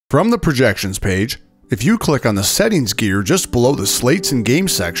From the projections page, if you click on the settings gear just below the slates and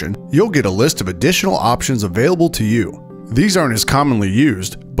games section, you'll get a list of additional options available to you. These aren't as commonly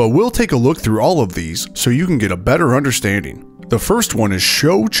used, but we'll take a look through all of these so you can get a better understanding. The first one is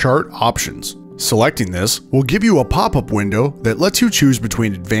Show Chart Options. Selecting this will give you a pop-up window that lets you choose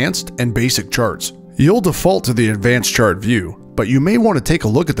between advanced and basic charts. You'll default to the advanced chart view, but you may want to take a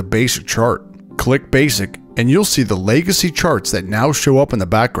look at the basic chart. Click Basic and you'll see the legacy charts that now show up in the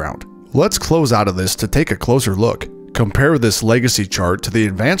background. Let's close out of this to take a closer look. Compare this legacy chart to the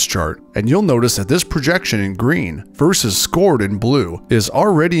advanced chart and you'll notice that this projection in green versus scored in blue is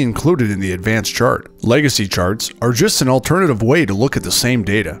already included in the advanced chart. Legacy charts are just an alternative way to look at the same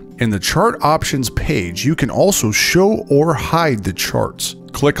data. In the chart options page, you can also show or hide the charts.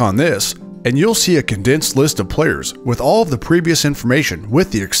 Click on this and you'll see a condensed list of players with all of the previous information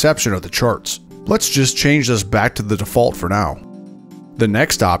with the exception of the charts. Let's just change this back to the default for now. The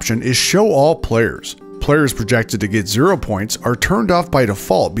next option is Show All Players. Players projected to get 0 points are turned off by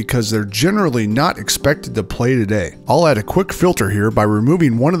default because they're generally not expected to play today. I'll add a quick filter here by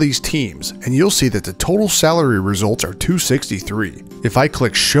removing one of these teams and you'll see that the total salary results are 263. If I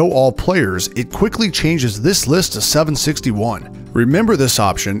click Show All Players, it quickly changes this list to 761. Remember this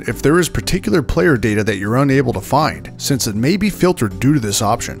option if there is particular player data that you're unable to find, since it may be filtered due to this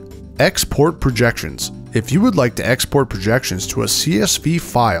option. Export Projections. If you would like to export projections to a CSV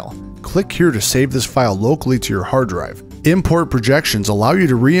file, click here to save this file locally to your hard drive. Import projections allow you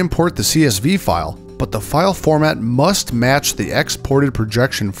to re-import the CSV file, but the file format must match the exported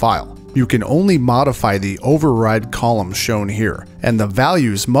projection file. You can only modify the override columns shown here, and the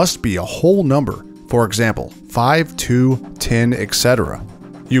values must be a whole number, for example, 5, 2, 10, etc.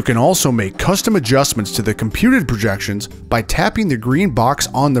 You can also make custom adjustments to the computed projections by tapping the green box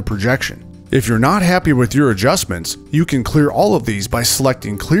on the projection. If you're not happy with your adjustments, you can clear all of these by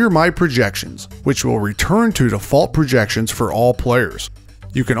selecting Clear My Projections, which will return to default projections for all players.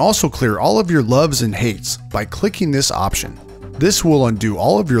 You can also clear all of your loves and hates by clicking this option. This will undo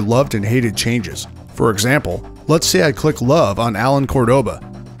all of your loved and hated changes. For example, let's say I click Love on Alan Cordoba.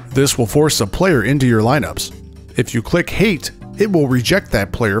 This will force a player into your lineups. If you click Hate, it will reject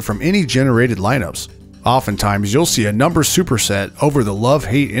that player from any generated lineups. Oftentimes, you'll see a number superset over the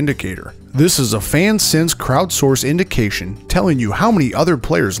love-hate indicator. This is a FanSense crowdsource indication telling you how many other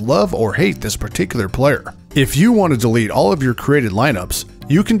players love or hate this particular player. If you want to delete all of your created lineups,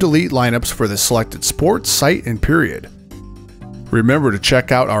 you can delete lineups for the selected sport, site, and period. Remember to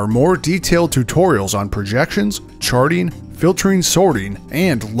check out our more detailed tutorials on projections, charting, filtering, sorting,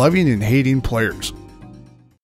 and loving and hating players.